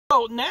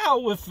So now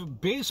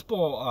with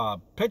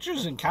baseball,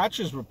 pitchers and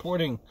catchers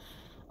reporting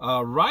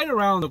right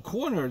around the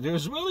corner,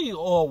 there's really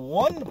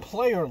one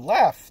player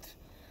left.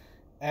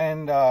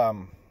 And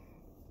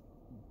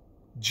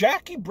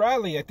Jackie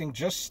Bradley, I think,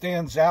 just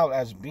stands out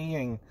as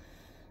being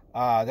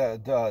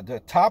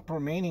the top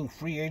remaining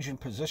free agent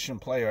position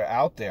player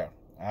out there.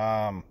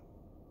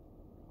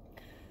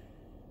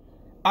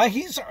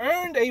 He's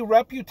earned a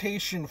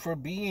reputation for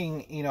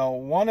being,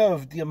 one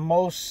of the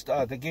most,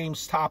 the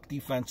game's top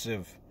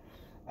defensive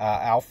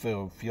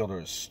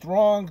outfielders.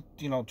 Strong,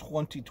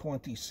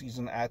 2020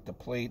 season at the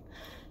plate,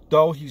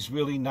 though he's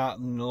really not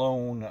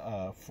known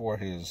for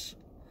his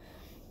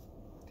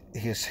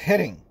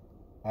hitting.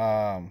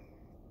 It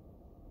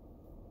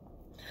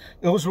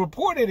was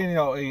reported,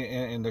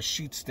 in the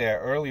sheets there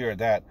earlier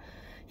that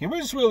he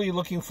was really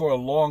looking for a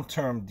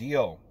long-term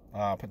deal,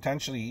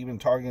 potentially even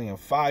targeting a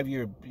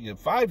five-year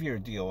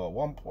deal at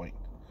one point.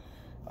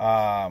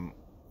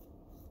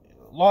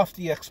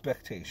 Lofty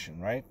expectation,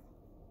 right?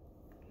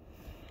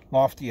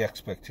 Lofty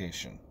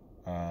expectation.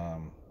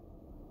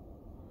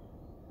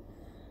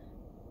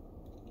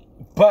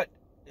 But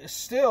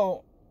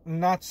still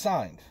not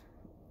signed.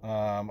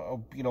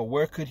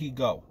 Where could he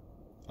go?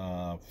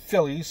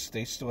 Phillies,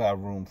 they still have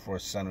room for a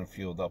center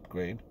field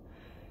upgrade.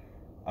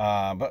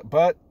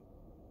 But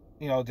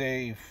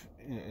they've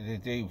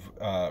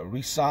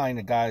re-signed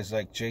the guys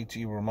like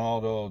JT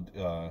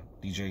Romaldo,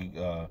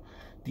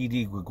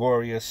 Didi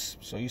Gregorius,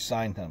 so you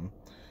signed him.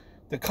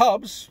 The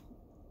Cubs,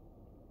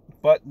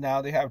 but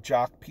now they have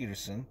Jock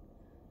Peterson,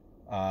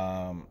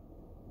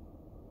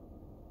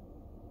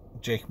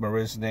 Jake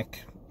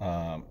Marisnick,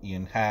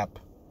 Ian Happ,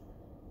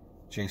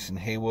 Jason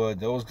Haywood.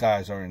 Those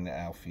guys are in the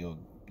outfield.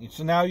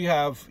 So now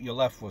you're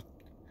left with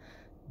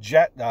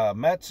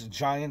Mets,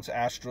 Giants,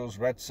 Astros,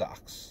 Red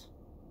Sox.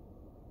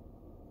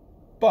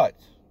 But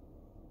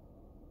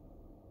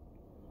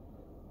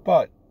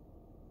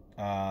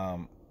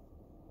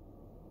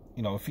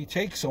if he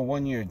takes a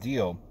one-year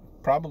deal,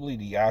 probably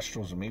the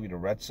Astros or maybe the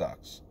Red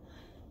Sox,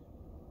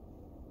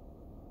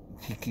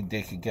 they could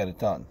get it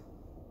done.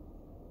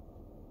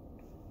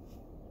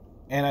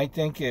 And I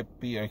think I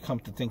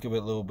come to think of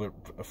it a little bit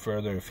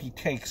further, if he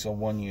takes a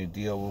one-year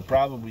deal, will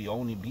probably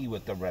only be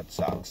with the Red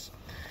Sox.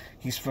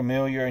 He's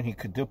familiar and he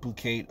could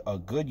duplicate a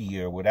good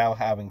year without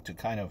having to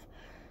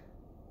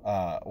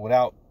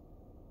without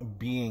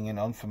being in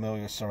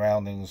unfamiliar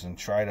surroundings and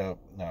try to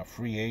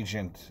free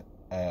agent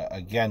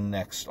again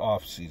next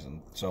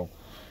offseason. So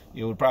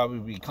he would probably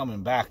be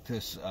coming back to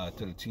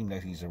the team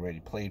that he's already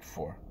played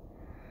for.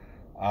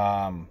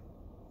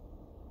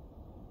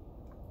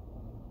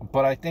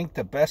 But I think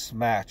the best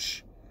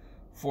match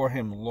for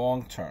him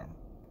long term,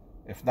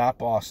 if not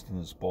Boston,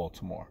 is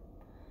Baltimore.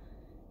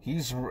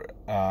 He's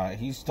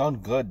done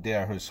good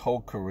there his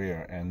whole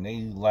career, and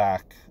they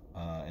lack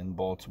in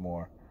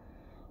Baltimore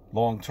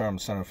long-term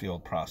center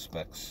field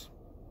prospects.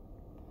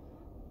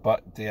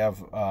 But they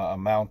have a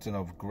mountain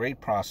of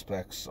great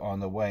prospects on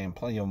the way and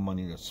plenty of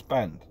money to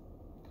spend.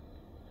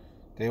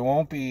 They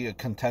won't be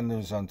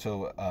contenders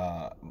until,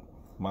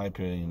 my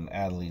opinion,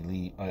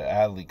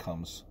 Adley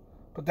comes.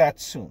 But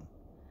that's soon.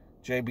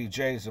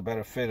 JBJ is a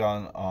better fit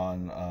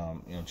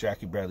on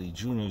Jackie Bradley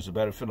Jr. is a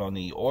better fit on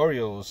the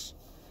Orioles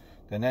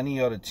than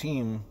any other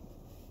team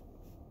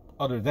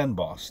other than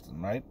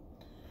Boston, right?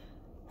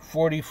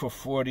 40 for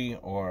 40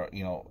 or,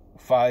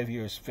 5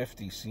 years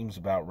 50 seems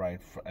about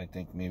right, I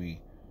think,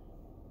 maybe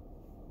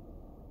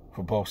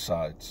for both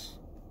sides.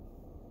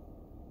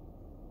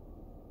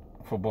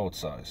 For both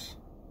sides.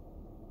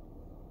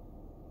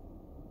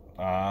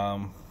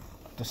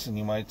 Listen,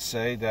 you might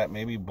say that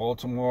maybe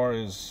Baltimore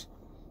is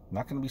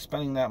not going to be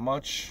spending that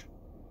much.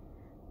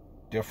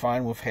 They're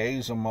fine with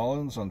Hayes or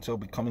Mullins until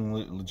becoming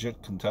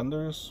legit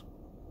contenders.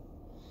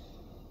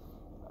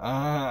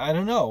 I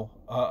don't know.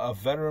 A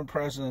veteran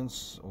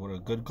presence with a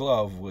good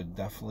glove would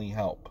definitely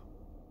help.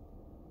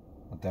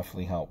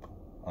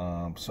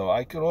 So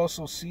I could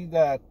also see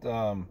that,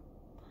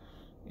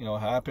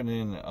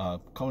 happening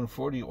coming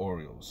for the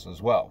Orioles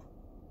as well.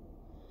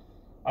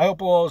 I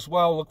hope all is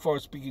well. Look forward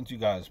to speaking to you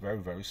guys very,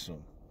 very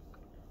soon.